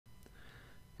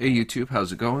Hey YouTube,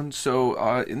 how's it going?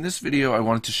 So in this video I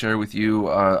wanted to share with you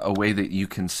a way that you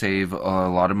can save a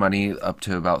lot of money, up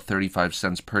to about 35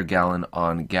 cents per gallon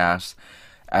on gas.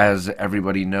 As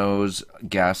everybody knows,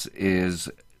 gas is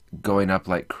going up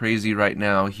like crazy right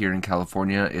now. Here in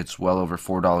California, it's well over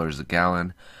 $4 a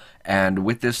gallon. And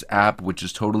with this app, which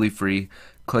is totally free,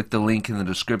 click the link in the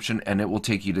description and it will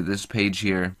take you to this page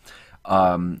here.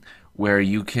 Where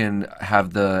you can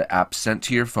have the app sent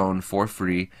to your phone for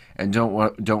free. And don't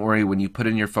worry, when you put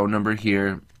in your phone number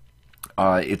here,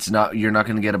 you're not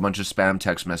going to get a bunch of spam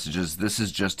text messages. This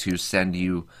is just to send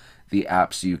you the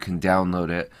app so you can download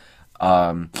it.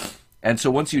 And so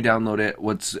once you download it,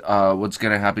 what's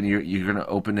going to happen? You're going to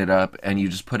open it up and you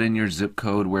just put in your zip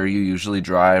code where you usually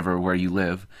drive or where you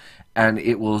live, and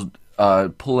it will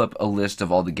pull up a list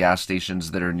of all the gas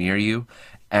stations that are near you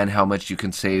and how much you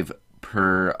can save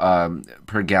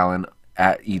per gallon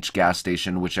at each gas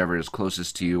station, whichever is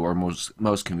closest to you or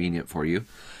most convenient for you.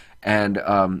 And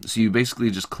so you basically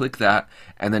just click that,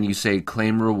 and then you say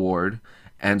claim reward,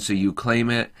 and so you claim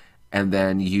it, and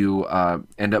then you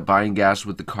end up buying gas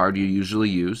with the card you usually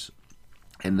use,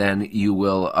 and then you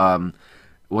will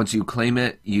once you claim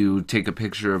it, you take a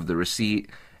picture of the receipt,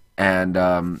 and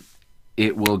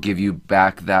it will give you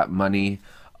back that money.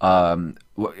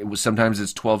 Sometimes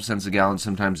it's 12 cents a gallon,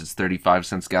 sometimes it's 35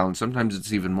 cents a gallon, sometimes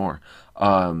it's even more.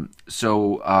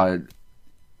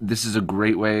 This is a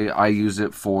great way. I use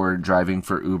it for driving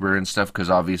for Uber and stuff because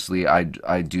obviously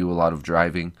I do a lot of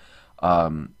driving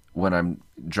when I'm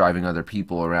driving other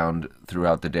people around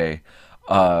throughout the day.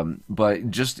 But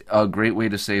just a great way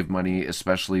to save money,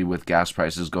 especially with gas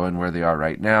prices going where they are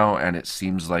right now, and it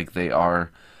seems like they are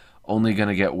only going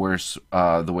to get worse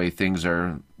the way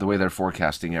they're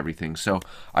forecasting everything. So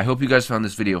I hope you guys found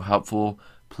this video helpful.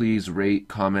 Please rate,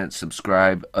 comment,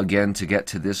 subscribe. Again, to get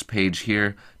to this page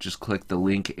here, just click the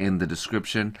link in the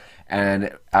description,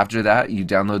 and after that you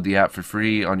download the app for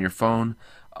free on your phone,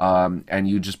 and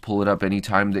you just pull it up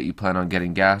anytime that you plan on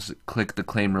getting gas. Click the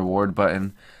claim reward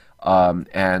button,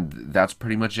 and that's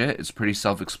pretty much it. It's pretty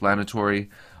self-explanatory.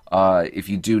 If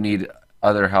you do need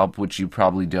other help, which you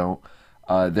probably don't,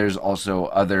 there's also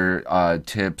other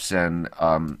tips and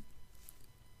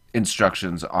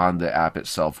instructions on the app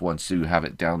itself once you have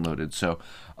it downloaded. So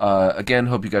again,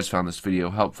 hope you guys found this video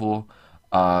helpful,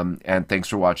 and thanks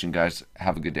for watching, guys.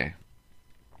 Have a good day.